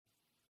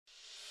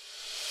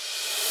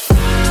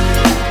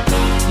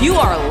You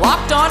are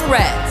Locked On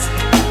Reds,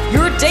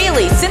 your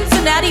daily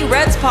Cincinnati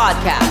Reds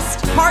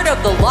podcast, part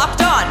of the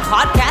Locked On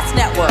Podcast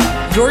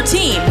Network, your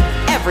team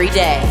every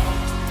day.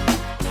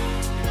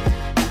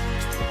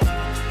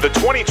 The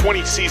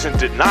 2020 season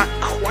did not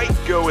quite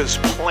go as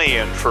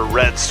planned for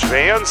Reds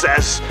fans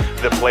as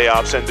the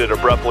playoffs ended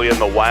abruptly in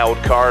the wild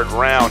card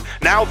round.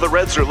 Now the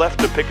Reds are left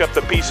to pick up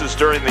the pieces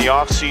during the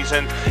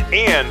offseason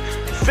and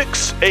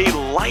fix a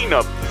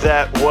lineup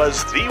that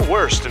was the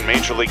worst in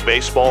Major League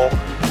Baseball.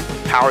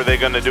 How are they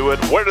going to do it?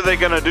 What are they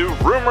going to do?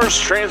 Rumors,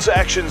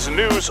 transactions,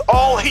 news,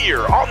 all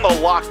here on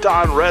the Locked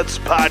On Reds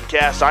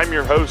podcast. I'm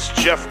your host,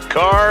 Jeff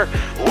Carr.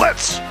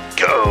 Let's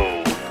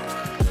go!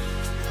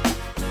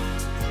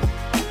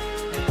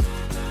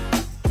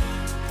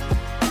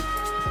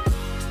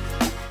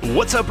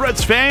 What's up,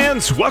 Reds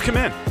fans? Welcome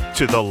in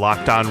to the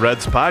Locked On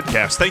Reds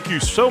podcast. Thank you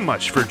so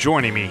much for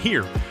joining me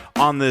here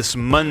on this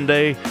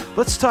Monday.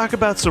 Let's talk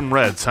about some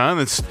Reds, huh?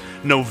 It's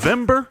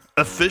November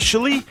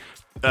officially.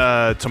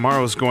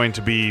 Tomorrow is going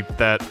to be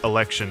that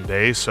election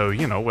day, so,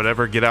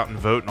 whatever, get out and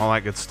vote and all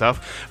that good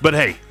stuff. But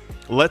hey,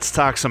 let's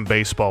talk some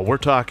baseball. We're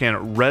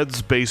talking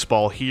Reds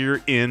baseball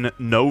here in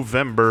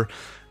November.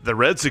 The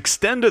Reds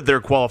extended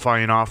their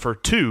qualifying offer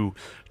to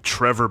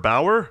Trevor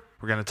Bauer.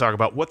 We're going to talk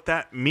about what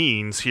that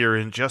means here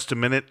in just a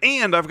minute,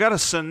 and I've got a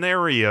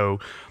scenario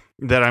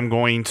that I'm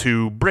going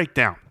to break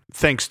down.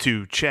 Thanks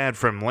to Chad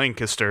from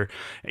Lancaster.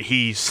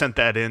 He sent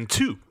that in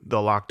to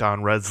the Locked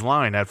On Reds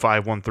line at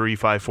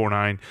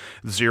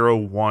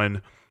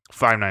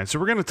 513-549-0159. So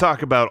we're going to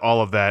talk about all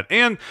of that.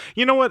 And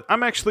you know what?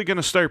 I'm actually going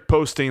to start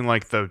posting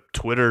like the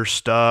Twitter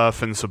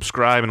stuff and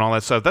subscribe and all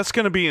that stuff. That's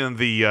going to be in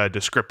the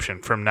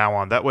description from now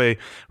on. That way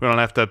we don't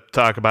have to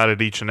talk about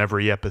it each and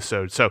every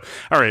episode. So,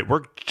 all right,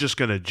 we're just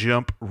going to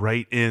jump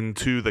right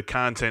into the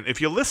content.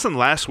 If you listened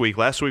last week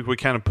we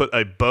kind of put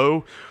a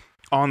bow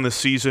on the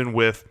season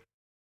with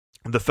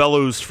the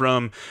fellows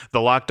from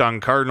the Locked On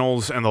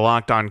Cardinals and the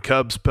Locked On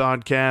Cubs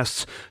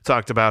podcasts.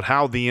 Talked about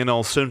how the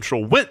NL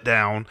Central went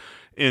down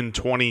in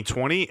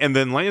 2020, and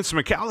then Lance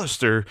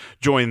McAllister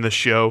joined the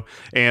show,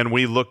 and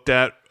we looked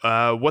at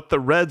what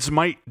the Reds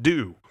might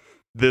do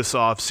this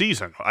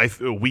offseason.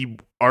 We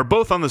are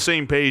both on the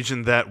same page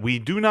in that we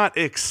do not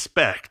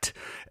expect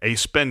a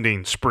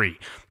spending spree.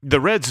 The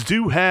Reds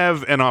do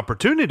have an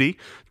opportunity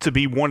to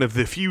be one of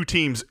the few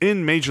teams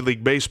in Major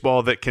League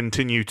Baseball that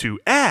continue to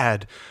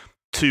add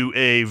to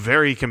a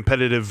very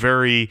competitive,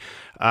 very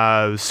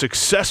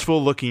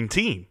successful-looking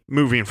team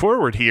moving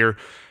forward here,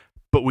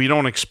 but we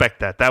don't expect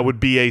that. That would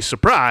be a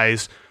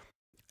surprise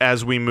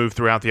as we move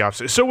throughout the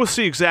offseason. So we'll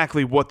see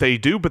exactly what they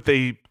do, but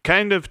they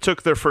kind of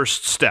took their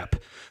first step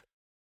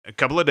a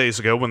couple of days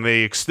ago when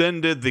they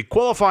extended the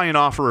qualifying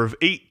offer of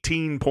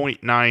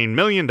 $18.9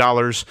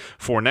 million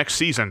for next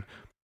season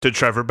to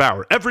Trevor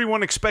Bauer.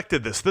 Everyone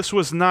expected this. This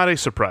was not a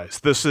surprise.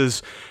 This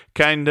is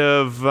kind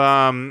of,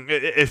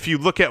 if you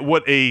look at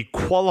what a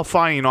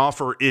qualifying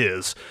offer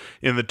is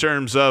in the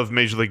terms of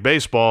Major League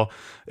Baseball,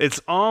 it's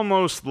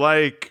almost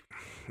like,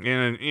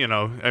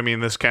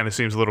 this kind of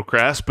seems a little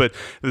crass, but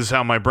this is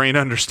how my brain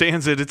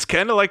understands it. It's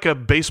kind of like a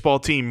baseball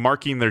team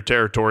marking their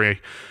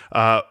territory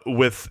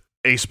with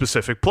a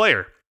specific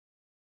player,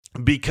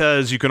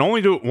 because you can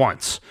only do it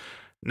once.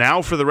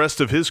 Now, for the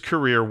rest of his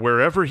career,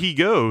 wherever he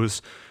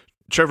goes,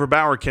 Trevor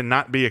Bauer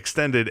cannot be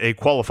extended a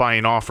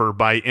qualifying offer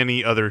by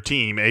any other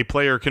team. A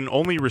player can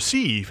only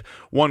receive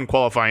one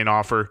qualifying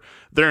offer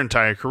their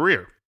entire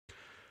career.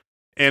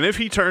 And if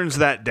he turns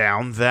that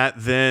down, that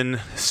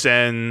then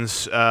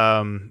sends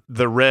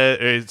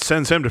it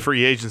sends him to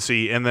free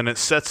agency, and then it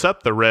sets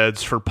up the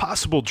Reds for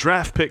possible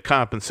draft pick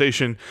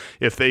compensation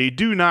if they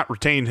do not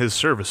retain his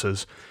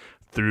services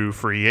through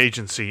free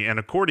agency. And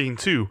according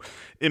to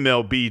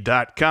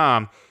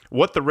MLB.com,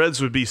 what the Reds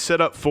would be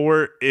set up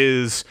for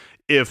is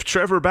if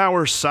Trevor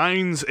Bauer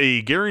signs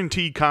a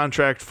guaranteed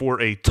contract for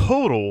a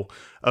total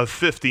of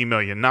 $50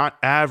 million, not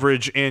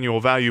average annual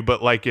value,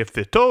 but like if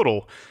the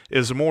total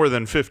is more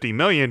than $50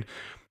 million,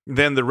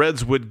 then the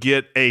Reds would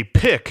get a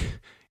pick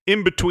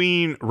in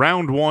between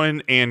round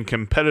 1 and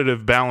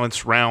competitive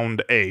balance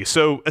round A.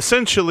 So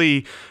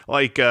essentially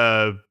like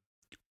a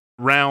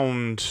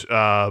round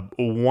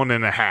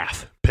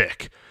 1.5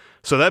 pick.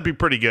 So that'd be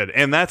pretty good.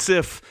 And that's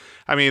if,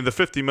 the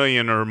 $50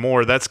 million or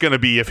more, that's going to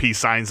be if he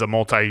signs a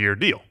multi-year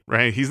deal,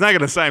 right? He's not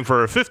going to sign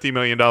for a $50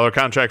 million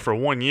contract for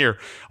 1 year,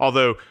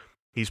 although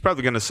he's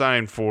probably going to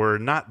sign for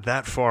not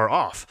that far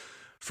off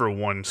for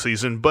one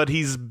season, but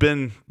he's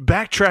been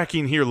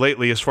backtracking here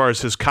lately as far as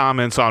his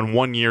comments on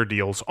 1-year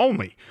deals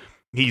only.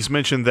 He's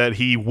mentioned that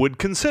he would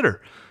consider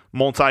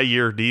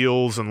multi-year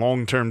deals and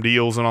long-term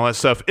deals and all that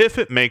stuff if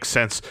it makes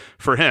sense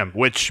for him,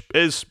 which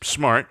is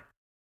smart.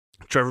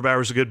 Trevor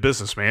Bauer's a good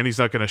businessman. He's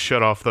not going to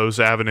shut off those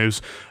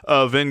avenues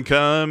of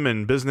income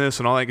and business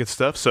and all that good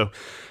stuff. So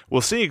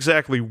we'll see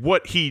exactly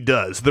what he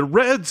does. The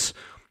Reds,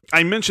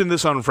 I mentioned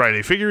this on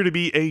Friday, figure to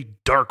be a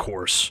dark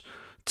horse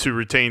to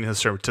retain his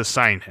service, to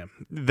sign him.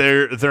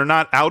 They're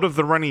not out of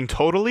the running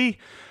totally,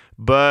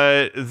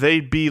 but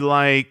they'd be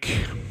like,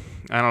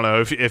 I don't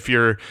know, if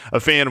you're a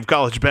fan of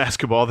college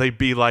basketball, they'd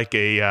be like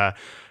a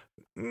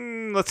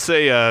let's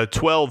say a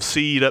 12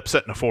 seed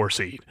upsetting a 4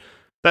 seed.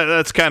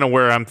 That's kind of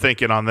where I'm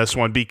thinking on this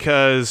one,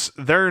 because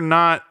they're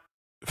not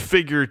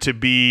figured to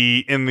be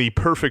in the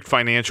perfect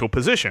financial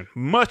position.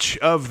 Much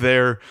of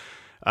their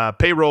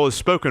payroll is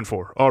spoken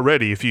for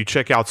already if you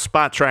check out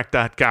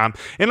Spottrack.com.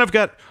 And I've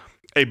got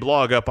a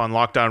blog up on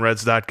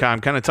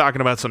LockedOnReds.com kind of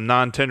talking about some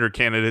non-tender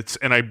candidates,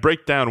 and I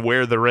break down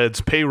where the Reds'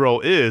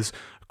 payroll is,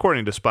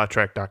 according to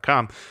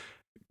Spottrack.com,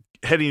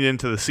 heading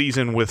into the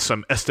season with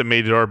some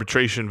estimated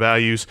arbitration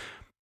values.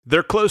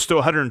 They're close to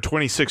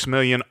 $126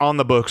 million on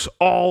the books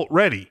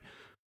already.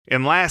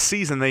 And last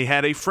season, they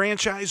had a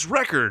franchise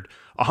record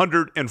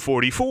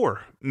 $144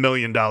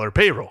 million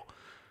payroll.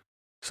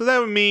 So that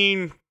would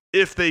mean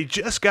if they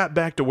just got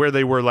back to where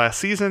they were last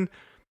season,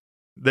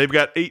 they've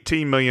got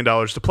 $18 million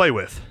to play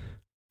with.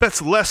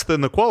 That's less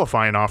than the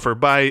qualifying offer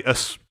by a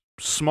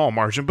small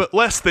margin, but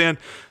less than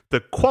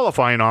the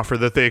qualifying offer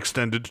that they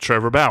extended to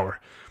Trevor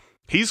Bauer.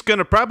 He's going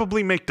to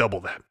probably make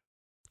double that.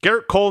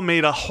 Garrett Cole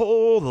made a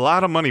whole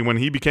lot of money when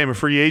he became a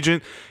free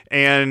agent,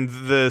 and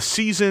the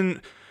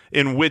season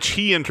in which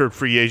he entered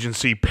free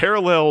agency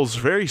parallels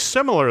very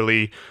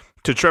similarly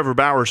to Trevor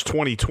Bauer's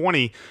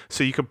 2020,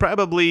 so you could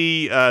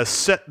probably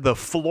set the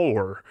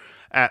floor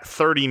at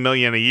 $30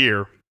 million a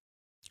year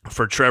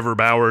for Trevor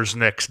Bauer's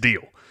next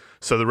deal.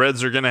 So the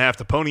Reds are going to have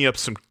to pony up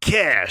some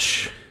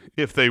cash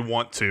if they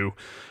want to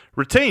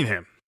retain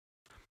him.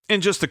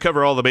 And just to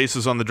cover all the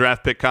bases on the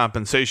draft pick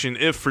compensation,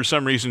 if for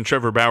some reason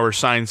Trevor Bauer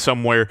signs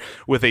somewhere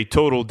with a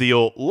total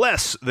deal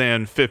less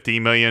than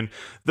 $50 million,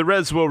 the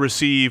Reds will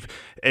receive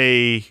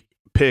a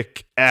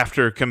pick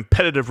after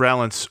competitive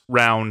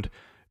round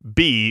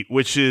B,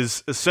 which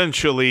is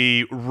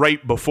essentially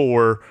right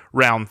before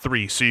round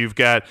 3. So you've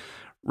got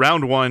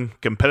round 1,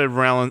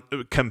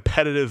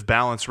 competitive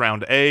balance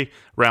round A,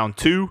 round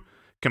 2,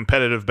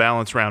 competitive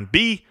balance round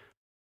B,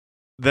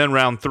 then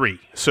round 3.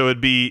 So it'd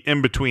be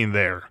in between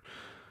there.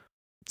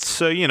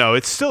 So,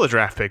 it's still a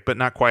draft pick, but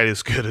not quite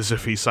as good as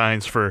if he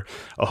signs for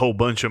a whole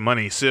bunch of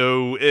money.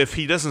 So if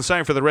he doesn't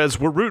sign for the Reds,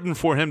 we're rooting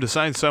for him to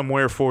sign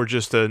somewhere for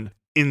just an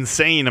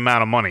insane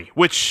amount of money,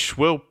 which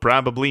will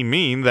probably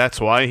mean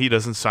that's why he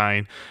doesn't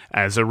sign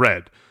as a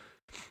Red.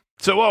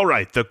 So, all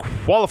right, the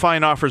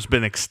qualifying offer's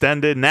been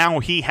extended.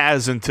 Now he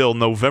has until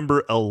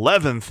November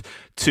 11th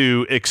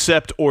to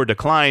accept or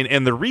decline.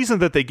 And the reason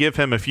that they give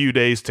him a few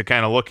days to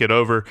kind of look it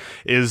over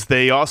is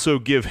they also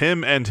give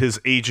him and his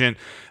agent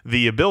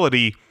the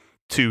ability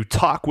to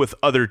talk with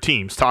other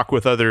teams, talk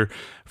with other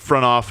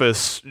front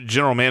office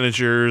general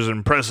managers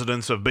and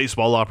presidents of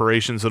baseball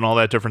operations and all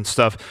that different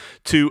stuff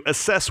to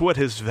assess what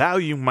his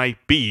value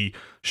might be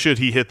should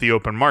he hit the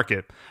open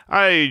market.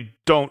 I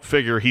don't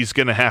figure he's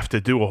going to have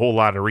to do a whole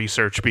lot of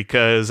research,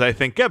 because I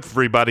think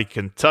everybody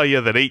can tell you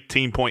that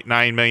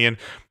 $18.9 million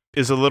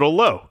is a little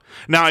low.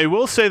 Now, I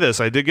will say this.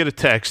 I did get a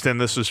text,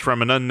 and this is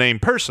from an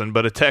unnamed person,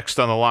 but a text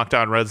on the Locked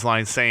On Reds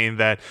line saying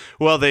that,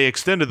 well, they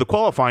extended the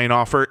qualifying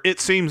offer.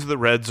 It seems the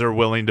Reds are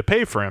willing to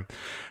pay for him.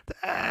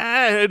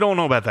 I don't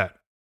know about that,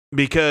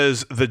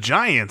 because the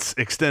Giants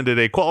extended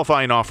a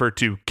qualifying offer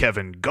to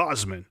Kevin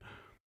Gausman.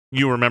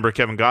 You remember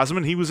Kevin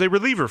Gausman? He was a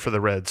reliever for the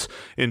Reds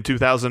in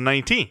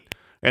 2019,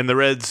 and the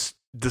Reds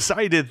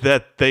decided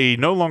that they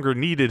no longer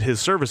needed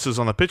his services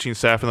on the pitching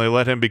staff, and they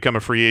let him become a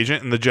free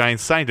agent, and the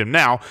Giants signed him.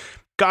 Now,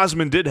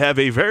 Gausman did have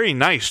a very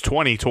nice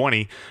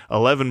 2020,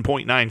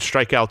 11.9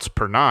 strikeouts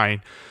per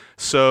 9,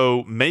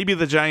 so maybe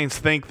the Giants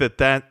think that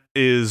that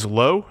is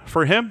low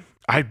for him.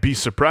 I'd be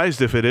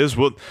surprised if it is.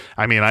 Well,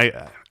 I mean,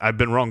 I've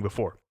been wrong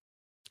before.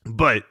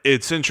 But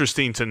it's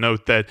interesting to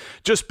note that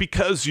just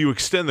because you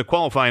extend the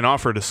qualifying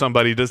offer to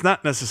somebody does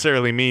not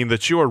necessarily mean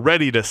that you are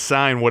ready to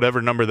sign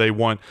whatever number they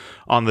want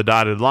on the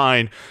dotted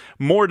line.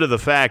 More to the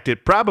fact,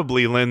 it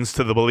probably lends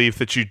to the belief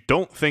that you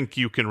don't think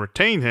you can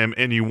retain him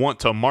and you want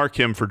to mark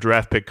him for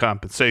draft pick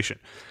compensation.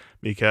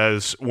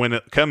 Because when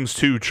it comes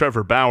to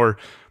Trevor Bauer,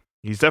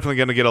 he's definitely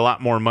going to get a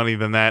lot more money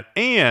than that.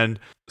 And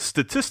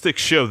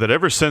statistics show that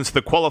ever since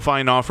the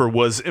qualifying offer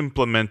was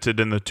implemented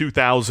in the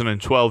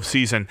 2012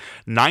 season,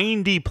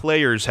 90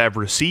 players have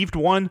received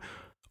one.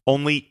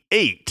 Only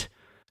 8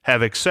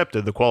 have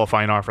accepted the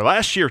qualifying offer.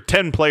 Last year,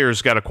 10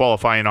 players got a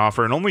qualifying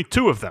offer, and only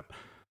 2 of them,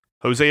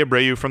 Jose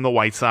Abreu from the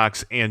White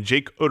Sox and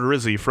Jake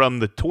Odorizzi from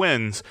the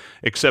Twins,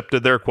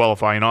 accepted their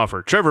qualifying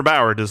offer. Trevor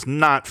Bauer does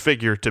not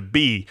figure to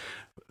be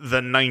the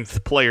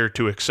 9th player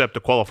to accept a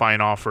qualifying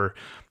offer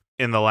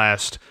in the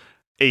last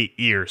 8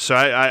 years. So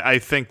I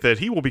think that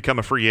he will become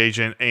a free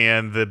agent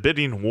and the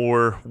bidding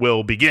war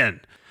will begin.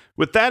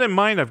 With that in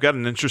mind, I've got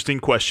an interesting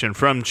question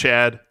from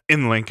Chad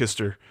in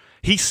Lancaster.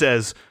 He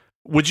says,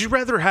 would you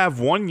rather have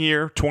 1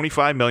 year,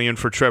 $25 million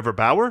for Trevor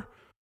Bauer,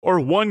 or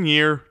 1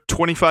 year,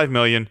 $25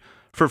 million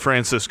for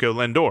Francisco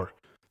Lindor?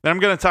 And I'm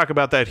going to talk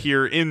about that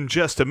here in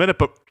just a minute,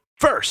 but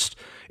first,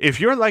 if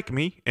you're like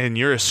me and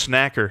you're a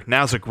snacker,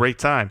 now's a great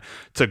time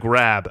to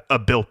grab a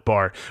Built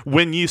Bar.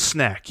 When you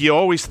snack, you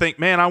always think,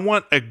 man, I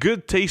want a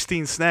good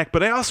tasting snack,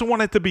 but I also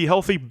want it to be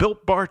healthy.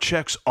 Built Bar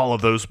checks all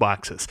of those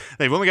boxes.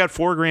 They've only got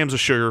 4 grams of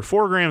sugar,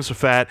 4 grams of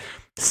fat,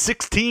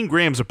 16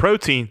 grams of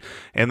protein,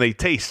 and they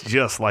taste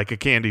just like a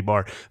candy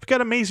bar. They've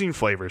got amazing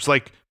flavors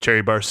like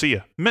cherry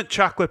barcia, mint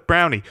chocolate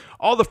brownie,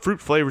 all the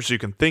fruit flavors you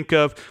can think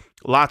of,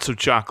 lots of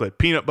chocolate,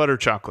 peanut butter,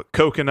 chocolate,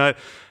 coconut.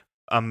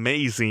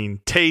 Amazing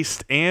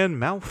taste and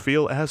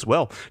mouthfeel as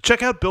well.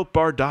 Check out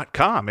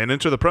BuiltBar.com and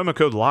enter the promo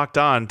code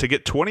LOCKEDON to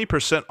get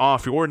 20%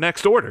 off your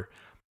next order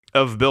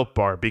of Built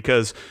Bar,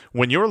 because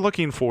when you're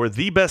looking for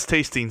the best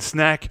tasting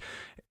snack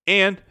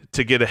and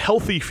to get a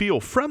healthy feel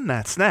from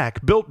that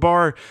snack, Built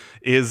Bar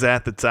is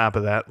at the top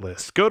of that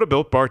list. Go to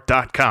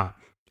BuiltBar.com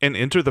and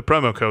enter the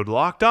promo code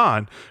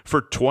LOCKEDON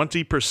for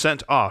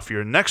 20% off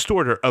your next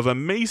order of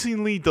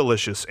amazingly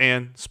delicious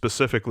and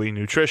specifically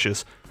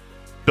nutritious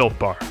Built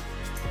Bar.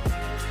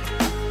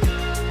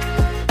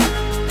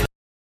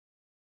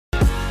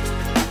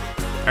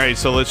 All right,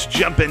 so let's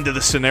jump into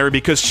the scenario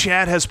because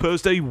Chad has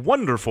posed a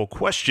wonderful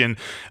question.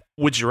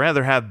 Would you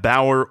rather have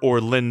Bauer or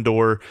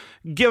Lindor,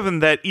 given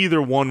that either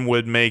one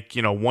would make,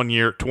 1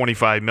 year,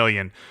 $25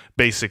 million,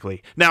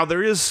 basically? Now,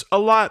 there is a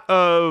lot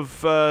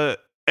of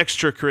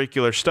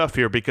extracurricular stuff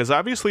here because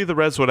obviously the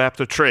Reds would have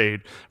to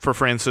trade for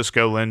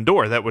Francisco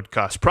Lindor. That would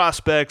cost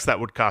prospects, that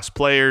would cost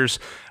players,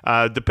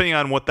 depending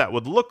on what that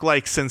would look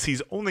like since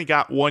he's only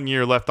got 1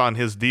 year left on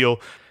his deal.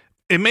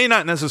 It may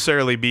not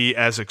necessarily be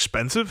as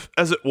expensive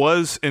as it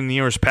was in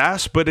years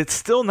past, but it's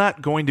still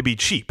not going to be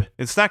cheap.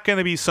 It's not going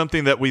to be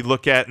something that we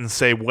look at and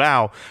say,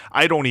 wow,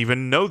 I don't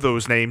even know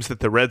those names that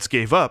the Reds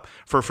gave up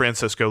for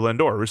Francisco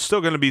Lindor. There's still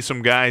going to be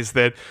some guys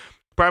that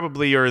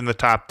probably are in the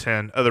top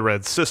 10 of the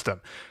Reds system.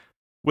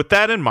 With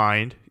that in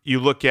mind, you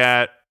look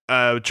at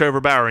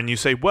Trevor Bauer and you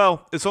say,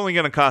 well, it's only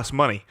going to cost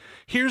money.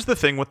 Here's the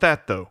thing with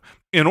that, though.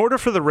 In order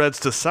for the Reds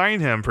to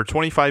sign him for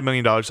 $25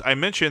 million, I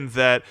mentioned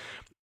that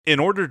in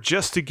order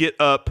just to get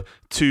up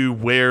to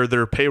where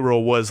their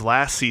payroll was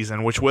last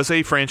season, which was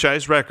a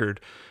franchise record,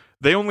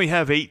 they only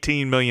have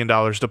 $18 million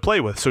to play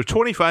with. So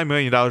 $25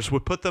 million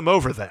would put them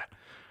over that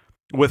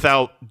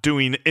without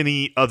doing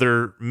any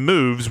other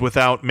moves,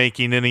 without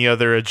making any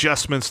other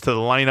adjustments to the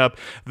lineup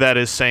that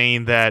is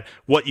saying that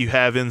what you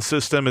have in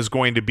system is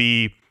going to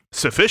be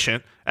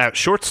sufficient at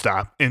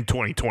shortstop in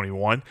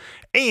 2021.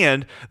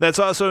 And that's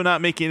also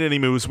not making any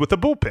moves with the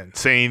bullpen,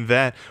 saying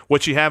that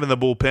what you have in the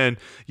bullpen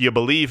you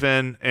believe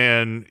in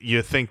and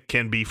you think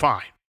can be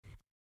fine,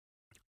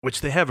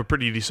 which they have a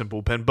pretty decent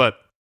bullpen, but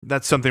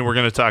that's something we're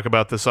going to talk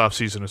about this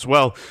offseason as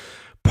well.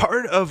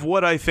 Part of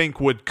what I think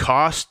would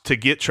cost to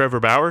get Trevor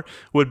Bauer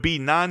would be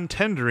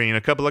non-tendering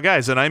a couple of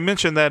guys, and I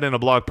mentioned that in a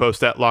blog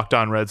post at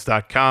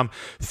LockedOnReds.com.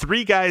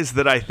 3 guys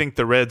that I think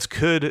the Reds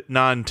could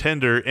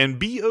non-tender and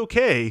be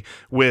okay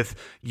with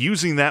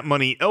using that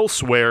money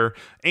elsewhere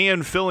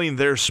and filling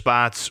their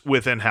spots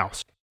with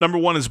in-house. Number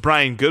 1 is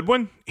Brian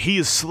Goodwin. He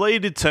is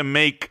slated to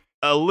make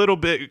a little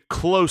bit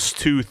close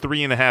to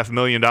 $3.5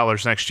 million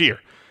next year,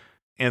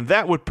 and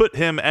that would put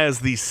him as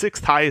the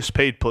 6th highest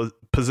paid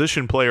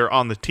position player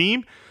on the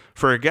team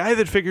for a guy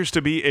that figures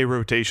to be a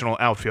rotational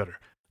outfielder.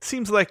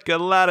 Seems like a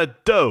lot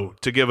of dough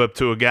to give up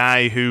to a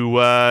guy who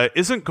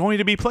isn't going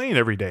to be playing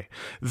every day.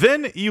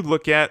 Then you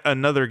look at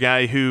another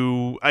guy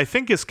who I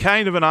think is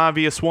kind of an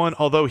obvious one,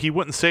 although he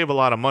wouldn't save a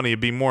lot of money.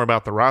 It'd be more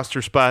about the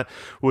roster spot,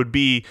 would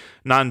be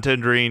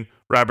non-tendering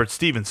Robert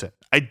Stevenson.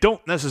 I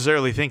don't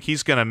necessarily think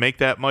he's going to make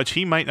that much.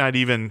 He might not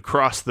even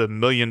cross the $1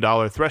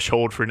 million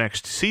threshold for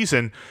next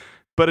season,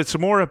 but it's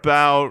more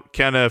about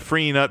kind of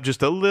freeing up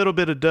just a little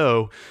bit of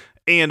dough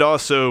and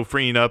also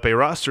freeing up a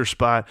roster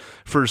spot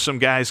for some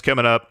guys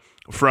coming up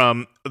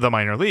from the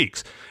minor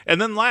leagues.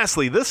 And then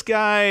lastly, this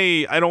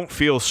guy, I don't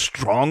feel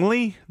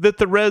strongly that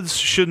the Reds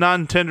should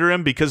non-tender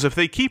him because if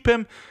they keep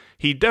him,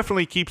 he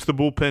definitely keeps the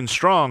bullpen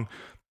strong,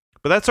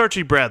 but that's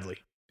Archie Bradley.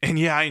 And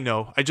yeah, I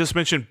know, I just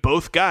mentioned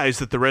both guys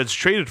that the Reds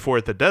traded for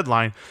at the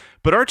deadline,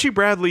 but Archie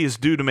Bradley is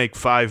due to make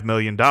 $5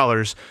 million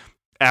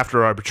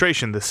after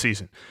arbitration this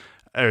season.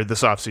 Or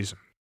this offseason.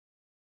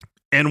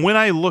 And when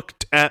I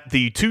looked at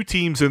the 2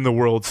 teams in the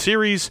World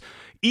Series,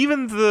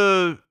 even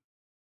the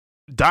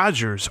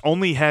Dodgers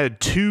only had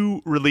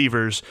 2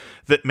 relievers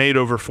that made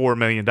over $4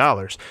 million.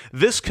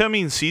 This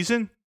coming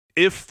season,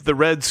 if the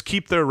Reds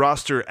keep their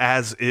roster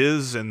as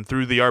is and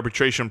through the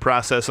arbitration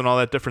process and all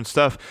that different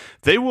stuff,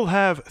 they will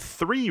have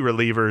 3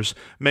 relievers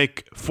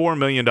make $4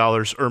 million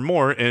or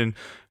more in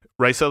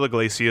Raisel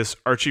Iglesias,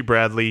 Archie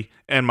Bradley,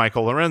 and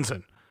Michael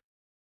Lorenzen.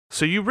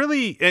 So you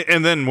really,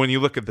 and then when you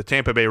look at the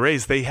Tampa Bay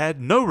Rays, they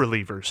had no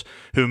relievers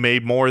who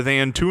made more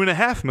than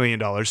 $2.5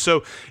 million.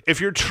 So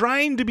if you're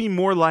trying to be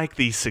more like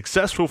the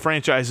successful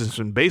franchises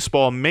in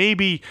baseball,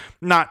 maybe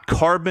not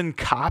carbon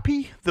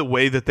copy the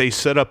way that they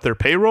set up their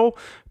payroll,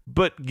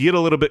 but get a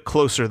little bit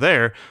closer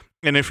there.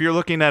 And if you're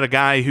looking at a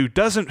guy who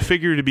doesn't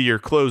figure to be your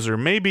closer,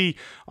 maybe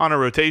on a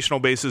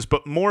rotational basis,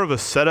 but more of a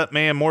setup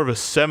man, more of a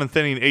 7th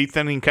inning, 8th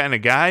inning kind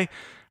of guy,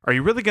 are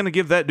you really going to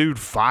give that dude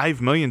 $5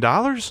 million?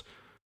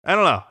 I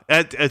don't know.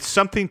 It's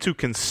something to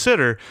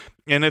consider.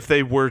 And if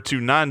they were to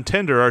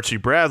non-tender Archie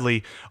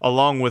Bradley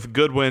along with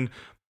Goodwin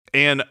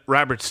and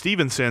Robert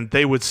Stevenson,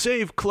 they would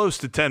save close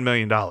to $10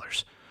 million.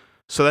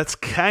 So that's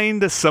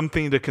kind of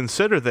something to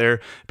consider there,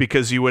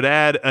 because you would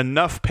add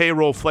enough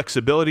payroll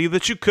flexibility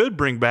that you could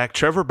bring back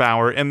Trevor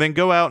Bauer and then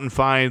go out and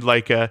find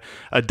like a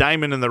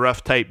diamond in the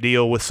rough type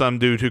deal with some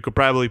dude who could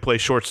probably play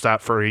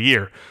shortstop for a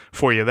year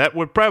for you. That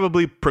would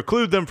probably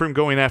preclude them from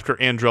going after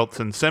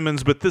Andrelton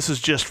Simmons, but this is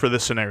just for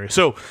this scenario.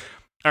 So,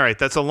 all right,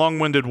 that's a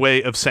long-winded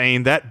way of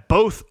saying that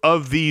both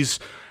of these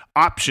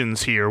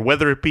options here,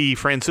 whether it be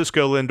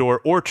Francisco Lindor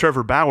or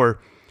Trevor Bauer,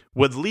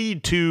 would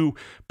lead to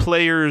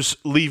players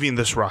leaving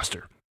this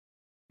roster.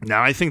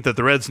 Now, I think that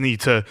the Reds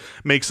need to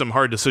make some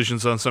hard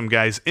decisions on some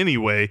guys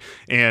anyway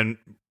and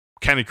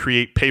kind of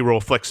create payroll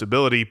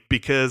flexibility,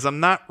 because I'm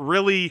not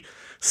really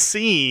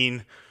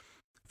seeing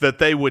that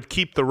they would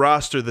keep the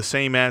roster the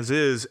same as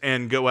is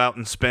and go out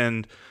and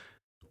spend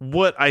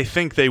what I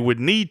think they would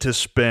need to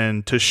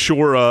spend to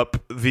shore up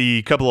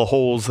the couple of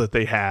holes that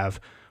they have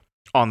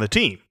on the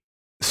team.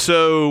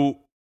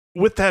 So,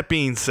 with that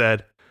being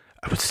said,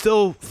 I would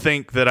still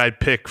think that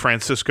I'd pick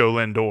Francisco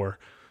Lindor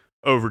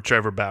over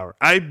Trevor Bauer.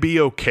 I'd be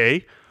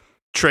okay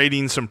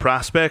trading some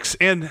prospects,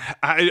 and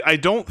I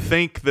don't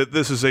think that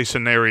this is a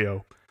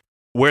scenario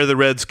where the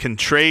Reds can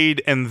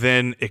trade and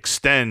then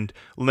extend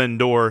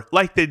Lindor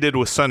like they did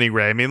with Sonny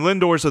Ray. I mean,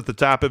 Lindor's at the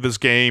top of his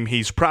game.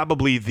 He's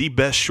probably the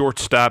best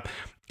shortstop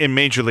in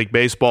Major League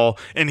Baseball,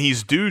 and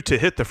he's due to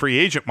hit the free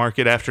agent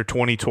market after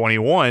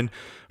 2021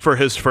 for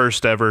his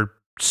first ever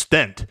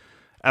stint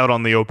out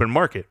on the open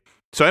market.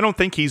 So I don't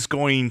think he's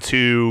going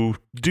to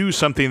do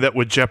something that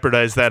would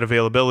jeopardize that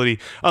availability,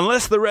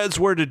 unless the Reds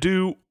were to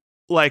do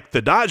like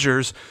the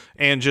Dodgers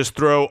and just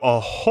throw a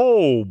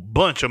whole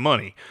bunch of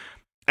money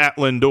at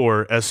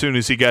Lindor as soon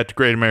as he got to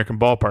Great American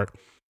Ballpark.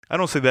 I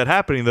don't see that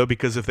happening, though,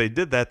 because if they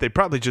did that, they'd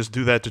probably just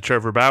do that to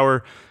Trevor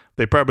Bauer.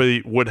 They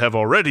probably would have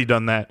already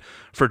done that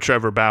for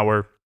Trevor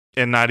Bauer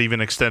and not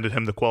even extended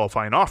him the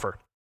qualifying offer.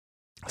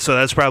 So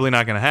that's probably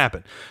not going to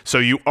happen. So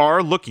you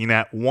are looking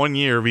at 1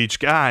 year of each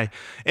guy.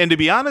 And to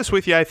be honest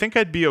with you, I think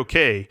I'd be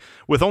okay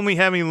with only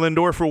having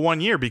Lindor for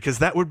 1 year, because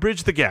that would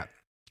bridge the gap.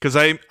 Because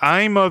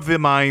I'm of the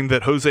mind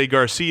that Jose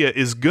Garcia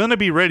is going to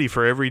be ready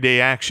for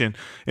everyday action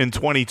in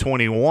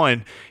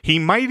 2021. He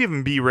might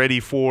even be ready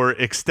for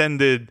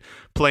extended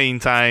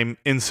playing time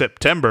in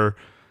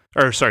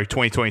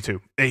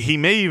 2022. He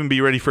may even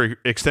be ready for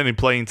extended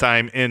playing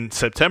time in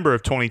September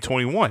of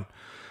 2021.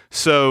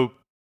 So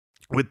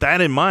with that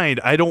in mind,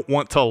 I don't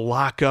want to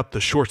lock up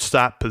the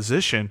shortstop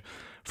position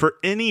for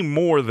any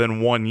more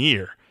than 1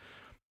 year.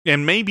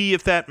 And maybe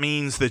if that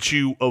means that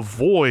you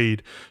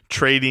avoid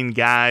trading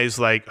guys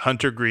like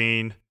Hunter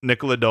Green, Nick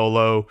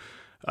Lodolo,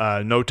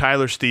 no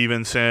Tyler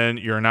Stevenson,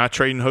 you're not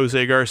trading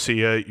Jose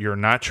Garcia, you're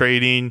not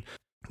trading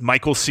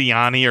Michael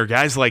Ciani or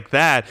guys like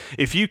that,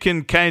 if you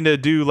can kind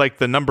of do like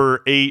the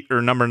number 8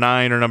 or number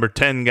 9 or number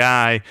 10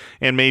 guy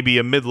and maybe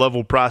a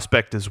mid-level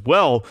prospect as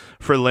well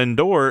for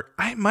Lindor,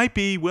 I might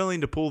be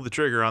willing to pull the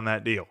trigger on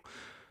that deal.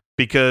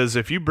 Because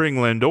if you bring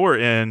Lindor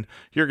in,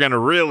 you're going to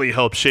really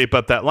help shape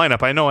up that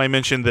lineup. I know I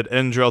mentioned that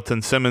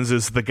Andrelton Simmons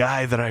is the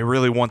guy that I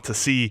really want to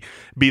see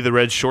be the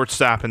Reds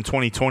shortstop in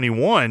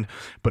 2021.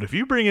 But if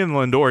you bring in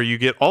Lindor, you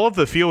get all of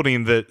the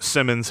fielding that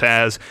Simmons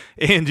has,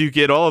 and you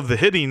get all of the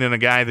hitting in a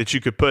guy that you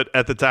could put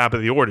at the top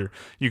of the order.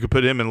 You could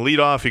put him in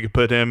leadoff, you could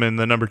put him in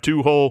the number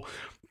 2 hole,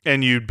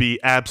 and you'd be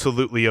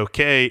absolutely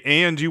okay.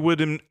 And you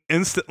would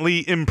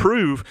instantly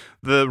improve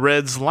the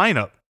Reds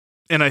lineup.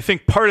 And I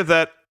think part of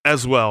that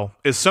as well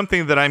is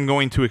something that I'm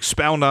going to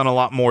expound on a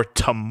lot more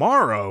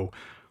tomorrow,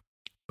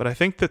 but I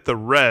think that the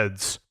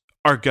Reds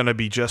are going to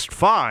be just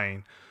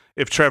fine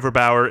if Trevor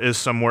Bauer is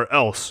somewhere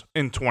else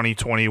in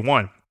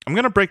 2021. I'm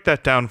going to break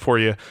that down for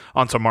you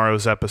on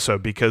tomorrow's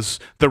episode, because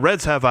the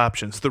Reds have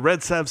options. The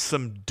Reds have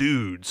some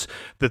dudes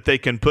that they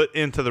can put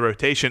into the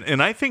rotation,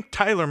 and I think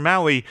Tyler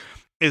Mahle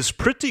is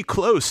pretty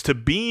close to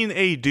being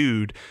a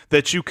dude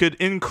that you could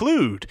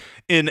include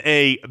in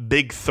a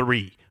big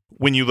 3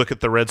 when you look at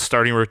the Reds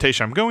starting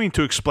rotation. I'm going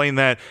to explain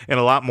that in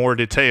a lot more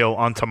detail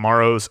on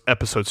tomorrow's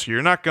episode, so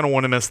you're not going to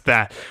want to miss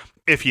that.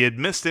 If you had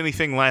missed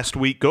anything last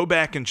week, go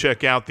back and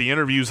check out the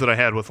interviews that I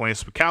had with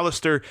Lance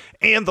McAllister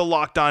and the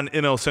Locked On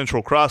NL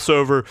Central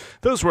crossover.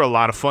 Those were a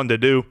lot of fun to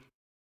do.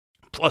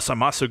 Plus,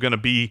 I'm also going to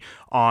be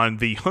on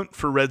the Hunt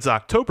for Reds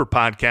October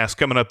podcast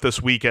coming up this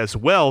week as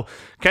well.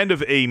 Kind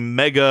of a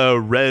mega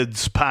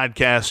Reds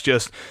podcast,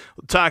 just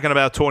talking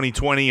about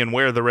 2020 and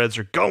where the Reds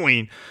are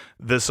going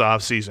this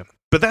offseason.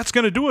 But that's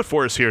going to do it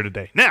for us here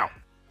today. Now,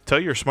 tell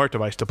your smart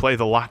device to play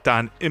the Locked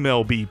On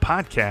MLB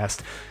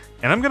podcast,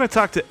 and I'm going to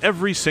talk to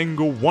every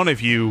single one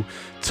of you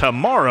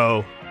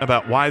tomorrow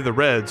about why the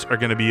Reds are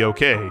going to be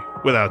okay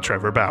without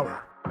Trevor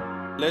Bauer.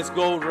 Let's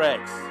go,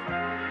 Reds.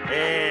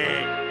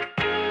 Hey.